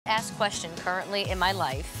asked question currently in my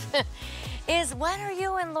life is, when are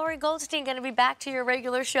you and Lori Goldstein going to be back to your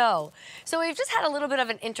regular show? So we've just had a little bit of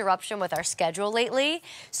an interruption with our schedule lately.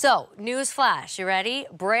 So, news flash, you ready?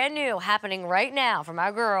 Brand new, happening right now from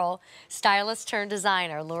our girl, stylist turned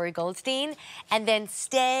designer, Lori Goldstein. And then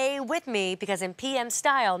stay with me, because in PM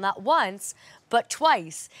Style, not once, but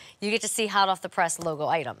twice, you get to see hot off the press logo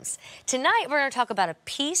items. Tonight, we're gonna talk about a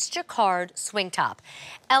piece Jacquard swing top.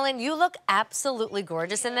 Ellen, you look absolutely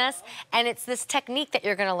gorgeous in this, and it's this technique that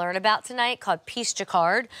you're gonna learn about tonight called piece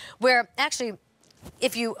Jacquard, where actually,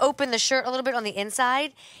 if you open the shirt a little bit on the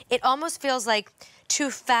inside, it almost feels like two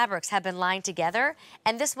fabrics have been lined together,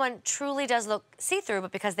 and this one truly does look see-through,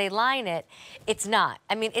 but because they line it, it's not.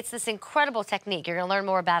 I mean, it's this incredible technique. You're gonna learn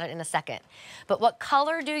more about it in a second. But what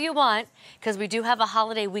color do you want? Because we do have a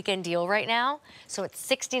holiday weekend deal right now, so it's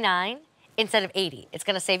 $69 instead of $80. It's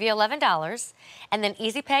gonna save you $11, and then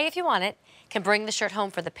easy pay if you want it. Can bring the shirt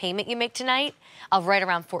home for the payment you make tonight of right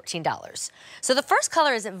around $14. So the first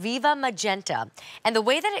color is Viva Magenta. And the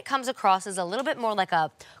way that it comes across is a little bit more like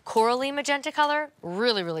a corally magenta color.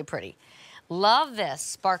 Really, really pretty. Love this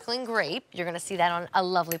sparkling grape. You're gonna see that on a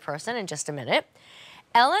lovely person in just a minute.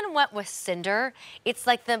 Ellen went with Cinder. It's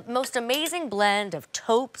like the most amazing blend of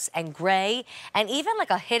taupes and gray, and even like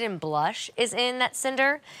a hidden blush is in that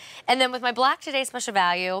Cinder. And then with my black today special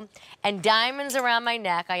value and diamonds around my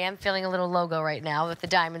neck, I am feeling a little logo right now with the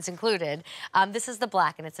diamonds included. This is the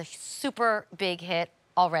black, and it's a super big hit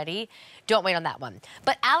already. Don't wait on that one.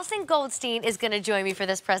 But Allison Goldstein is going to join me for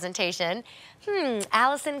this presentation.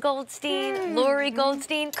 Allison Goldstein, Lori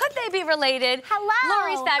Goldstein, could they be related? Hello.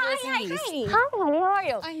 Lori's fabulous niece. Hi, how are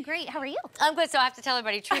you? I'm great. How are you? I'm good. So I have to tell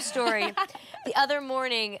everybody, true story. The other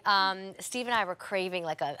morning, Steve and I were craving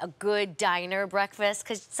like a good diner breakfast,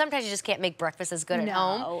 because sometimes you just can't make breakfast as good at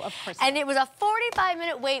home. No, of course And it was a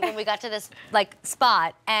 45-minute wait when we got to this like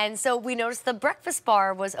spot, and so we noticed the breakfast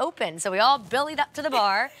bar was open. So we all bellied up to the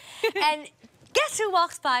bar, and guess who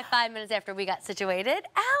walks by 5 minutes after we got situated?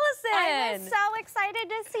 Allison! I was so excited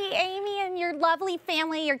to see Amy and your lovely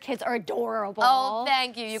family. Your kids are adorable. Oh,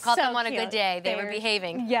 thank you. You caught them on a good day. They were They're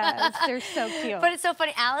behaving. Yes, they're so cute. But it's so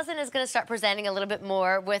funny. Allison is going to start presenting a little bit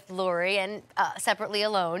more with Lori and separately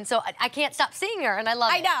alone. So I can't stop seeing her, and I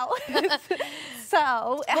love it. I know.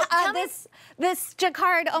 So, this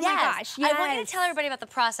Jacquard, oh my gosh. Yes. I want you to tell everybody about the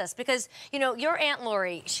process, because, you know, your Aunt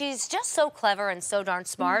Lori, she's just so clever and so darn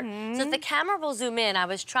smart. So if the camera will zoom in, I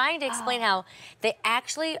was trying to explain how they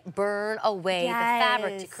actually burn away the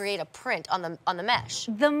fabric to create a print on the mesh.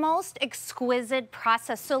 The most exquisite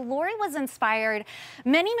process. So Lori was inspired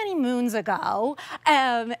many, many moons ago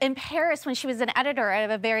in Paris when she was an editor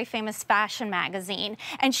of a very famous fashion magazine.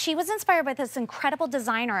 And she was inspired by this incredible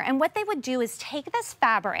designer. And what they would do is take this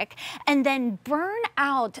fabric and then burn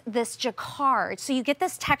out this Jacquard. So you get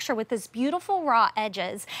this texture with this beautiful raw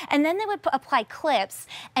edges. And then they would apply clips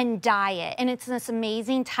and dye it. And it's this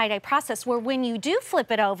amazing tie-dye process where when you do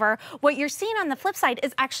flip it over, what you're seeing on the flip side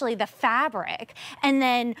is actually the fabric. And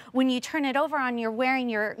then when you turn it over and you're wearing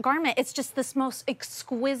your garment, it's just this most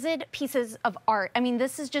exquisite pieces of art. I mean,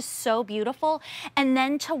 this is just so beautiful. And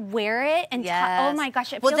then to wear it and oh my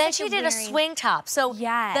gosh, it feels then like she did a swing top. So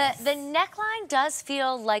the neckline does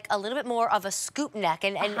feel like a little bit more of a scoop neck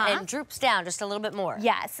and droops down just a little bit more.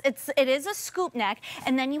 Yes, it is a scoop neck.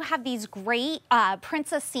 And then you have these great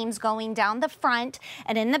princess seams going down the front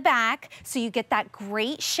and in the back, so you get that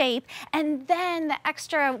great shape. And then the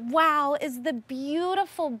extra wow is the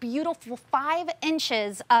beautiful, beautiful 5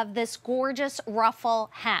 inches of this gorgeous ruffle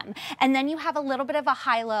hem. And then you have a little bit of a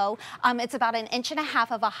high-low. It's about 1.5 inches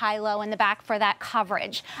of a high-low in the back for that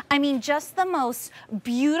coverage. I mean, just the most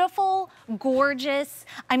beautiful, gorgeous.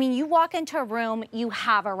 I mean, you walk into a room, you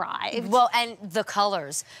have arrived. Well, and the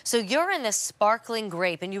colors. So you're in this sparkling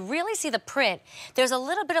grape, and you really see the print. There's a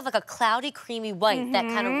little bit of like a cloudy, creamy white that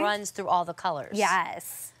kind of runs through all the colors.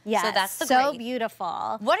 Yes. Yes, so that's so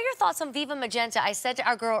beautiful. What are your thoughts on Viva Magenta? I said to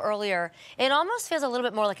our girl earlier, it almost feels a little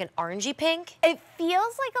bit more like an orangey pink. It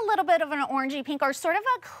feels like a little bit of an orangey pink, or sort of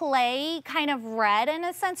a clay kind of red in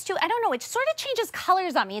a sense too. I don't know, it sort of changes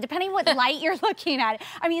colors on me depending what light you're looking at.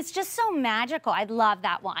 I mean, it's just so magical. I love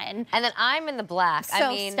that one. And then I'm in the black. So I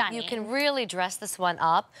mean, stunning. You can really dress this one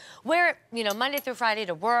up. Wear it, you know, Monday through Friday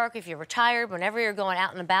to work, if you're retired, whenever you're going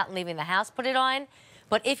out and about and leaving the house, put it on.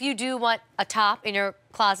 But if you do want a top in your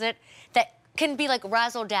closet that can be like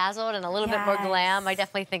razzle-dazzled and a little bit more glam, I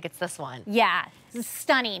definitely think it's this one. Yeah,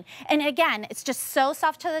 stunning. And again, it's just so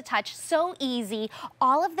soft to the touch, so easy,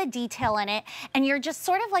 all of the detail in it, and you're just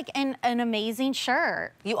sort of like in an amazing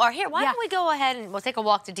shirt. You are here. Why don't we go ahead and we'll take a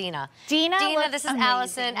walk to Dina. Dina, this is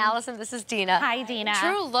Allison. Allison, this is Dina. Hi, Dina.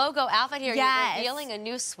 True logo outfit here. You're revealing a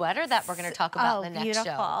new sweater that we're going to talk about in the next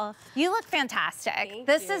show. You look fantastic.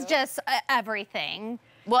 This is just everything.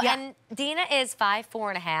 Well, and Dina is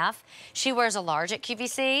 5'4½". She wears a large at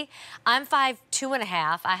QVC. I'm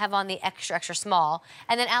 5'2½". I have on the extra, extra small.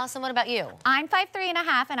 And then Allison, what about you? I'm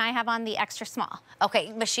 5'3½", and I have on the extra small.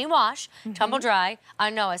 Okay, machine wash, tumble dry.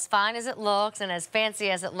 I know, as fine as it looks and as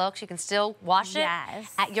fancy as it looks, you can still wash it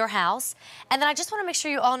at your house. And then I just want to make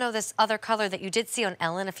sure you all know this other color that you did see on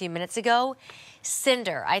Ellen a few minutes ago.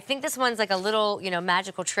 Cinder. I think this one's like a little, you know,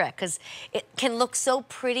 magical trick because it can look so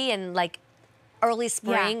pretty and like early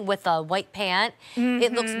spring with a white pant.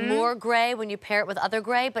 It looks more gray when you pair it with other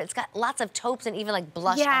gray, but it's got lots of taupes and even like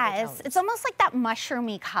blush undertones. It's almost like that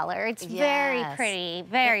mushroomy color. It's very pretty,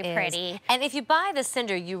 very pretty. And if you buy the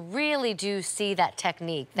cinder, you really do see that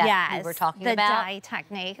technique that we were talking about. The dye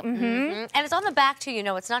technique. And it's on the back too, you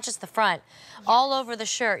know, it's not just the front. All over the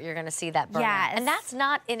shirt, you're gonna see that burn. And that's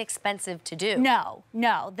not inexpensive to do. No,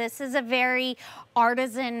 no, this is a very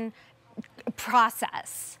artisan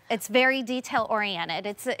process. It's very detail oriented.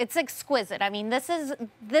 It's exquisite. I mean,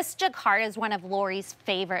 this jacquard is one of Lori's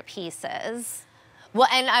favorite pieces. Well,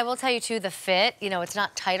 and I will tell you too, the fit, you know, it's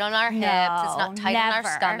not tight on our hips, it's not tight on our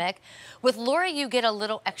stomach. With Lori, you get a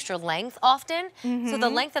little extra length often. So the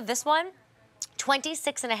length of this one,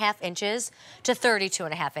 26.5 inches to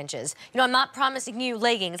 32.5 inches. You know, I'm not promising you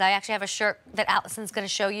leggings. I actually have a shirt that Allison's gonna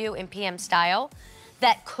show you in PM style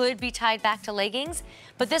that could be tied back to leggings,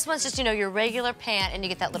 but this one's just, you know, your regular pant and you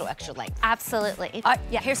get that little extra length. Absolutely. All right,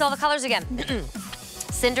 here's all the colors again.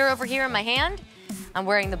 Cinder over here in my hand. I'm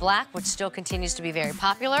wearing the black, which still continues to be very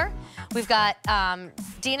popular. We've got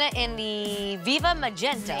Dina in the Viva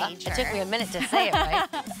Magenta. It took me a minute to say it right.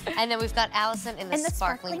 And then we've got Allison in the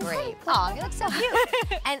sparkling grape. Oh, you look so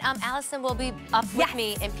cute. And Allison will be up with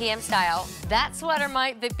me in PM style. That sweater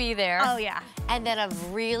might be there. Oh, yeah. And then a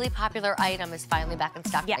really popular item is finally back in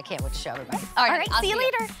stock. I can't wait to show everybody. All right, see you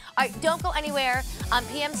later. All right, don't go anywhere.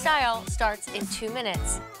 PM style starts in 2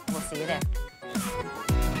 minutes. We'll see you there.